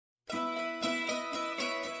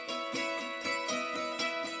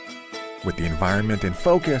With the environment in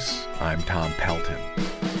focus, I'm Tom Pelton.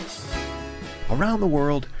 Around the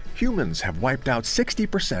world, humans have wiped out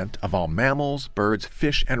 60% of all mammals, birds,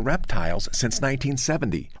 fish, and reptiles since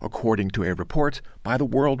 1970, according to a report by the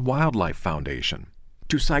World Wildlife Foundation.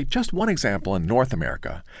 To cite just one example in North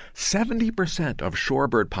America, 70% of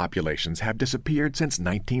shorebird populations have disappeared since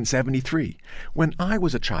 1973, when I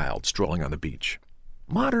was a child strolling on the beach.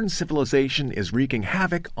 Modern civilization is wreaking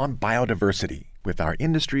havoc on biodiversity, with our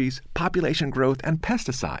industries, population growth, and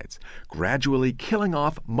pesticides gradually killing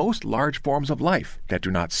off most large forms of life that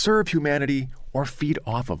do not serve humanity or feed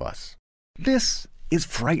off of us. This is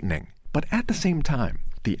frightening, but at the same time,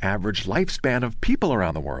 the average lifespan of people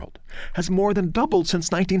around the world has more than doubled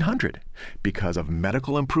since 1900 because of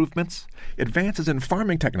medical improvements, advances in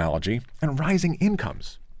farming technology, and rising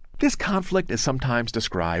incomes. This conflict is sometimes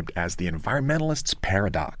described as the environmentalist's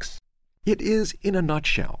paradox. It is, in a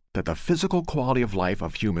nutshell, that the physical quality of life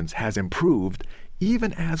of humans has improved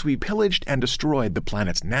even as we pillaged and destroyed the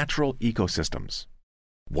planet's natural ecosystems.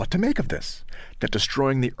 What to make of this? That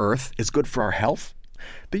destroying the Earth is good for our health?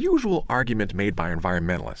 The usual argument made by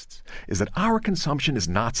environmentalists is that our consumption is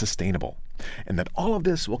not sustainable, and that all of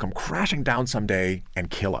this will come crashing down someday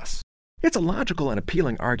and kill us. It's a logical and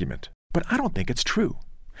appealing argument, but I don't think it's true.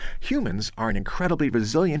 Humans are an incredibly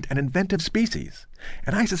resilient and inventive species,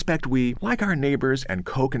 and I suspect we, like our neighbors and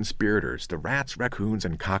co-conspirators, the rats, raccoons,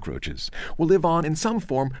 and cockroaches, will live on in some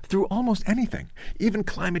form through almost anything, even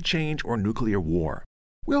climate change or nuclear war.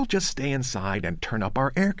 We'll just stay inside and turn up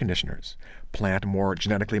our air conditioners, plant more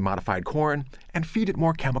genetically modified corn, and feed it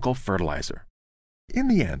more chemical fertilizer. In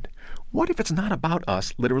the end, what if it's not about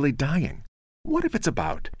us literally dying? What if it's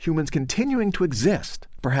about humans continuing to exist,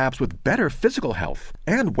 perhaps with better physical health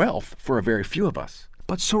and wealth for a very few of us,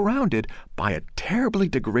 but surrounded by a terribly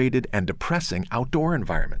degraded and depressing outdoor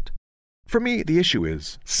environment? For me, the issue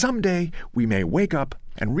is, someday we may wake up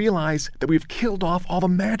and realize that we've killed off all the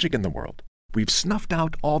magic in the world. We've snuffed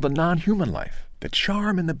out all the non-human life, the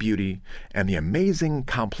charm and the beauty, and the amazing,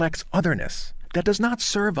 complex otherness that does not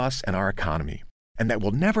serve us and our economy, and that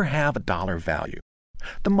will never have a dollar value.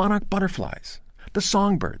 The monarch butterflies, the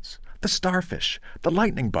songbirds, the starfish, the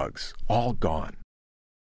lightning bugs, all gone.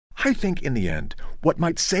 I think in the end, what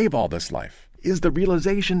might save all this life is the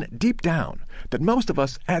realization deep down that most of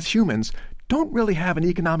us as humans don't really have an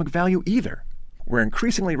economic value either. We're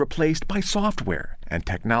increasingly replaced by software and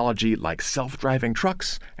technology like self-driving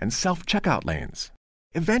trucks and self-checkout lanes.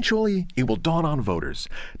 Eventually, it will dawn on voters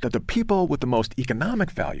that the people with the most economic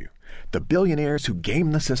value, the billionaires who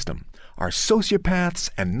game the system, are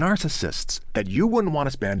sociopaths and narcissists that you wouldn't want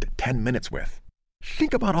to spend 10 minutes with.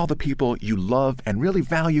 Think about all the people you love and really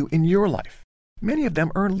value in your life. Many of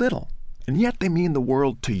them earn little, and yet they mean the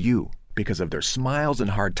world to you because of their smiles in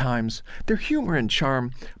hard times, their humor and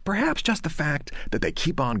charm, perhaps just the fact that they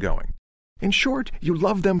keep on going. In short, you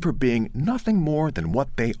love them for being nothing more than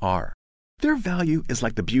what they are. Their value is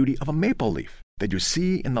like the beauty of a maple leaf that you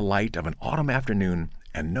see in the light of an autumn afternoon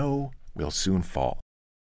and know will soon fall.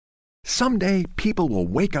 Someday, people will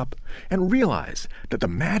wake up and realize that the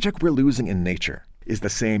magic we're losing in nature is the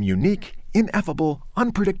same unique, ineffable,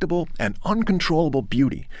 unpredictable, and uncontrollable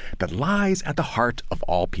beauty that lies at the heart of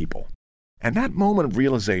all people. And that moment of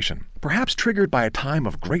realization, perhaps triggered by a time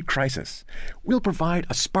of great crisis, will provide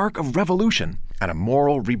a spark of revolution and a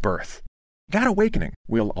moral rebirth. That awakening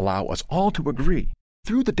will allow us all to agree,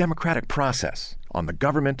 through the democratic process, on the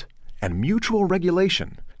government and mutual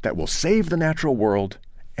regulation that will save the natural world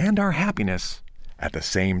and our happiness at the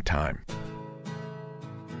same time.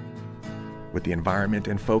 With the environment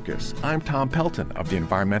in focus, I'm Tom Pelton of the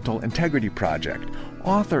Environmental Integrity Project,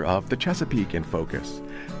 author of The Chesapeake in Focus.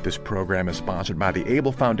 This program is sponsored by the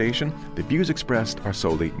Able Foundation. The views expressed are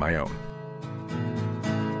solely my own.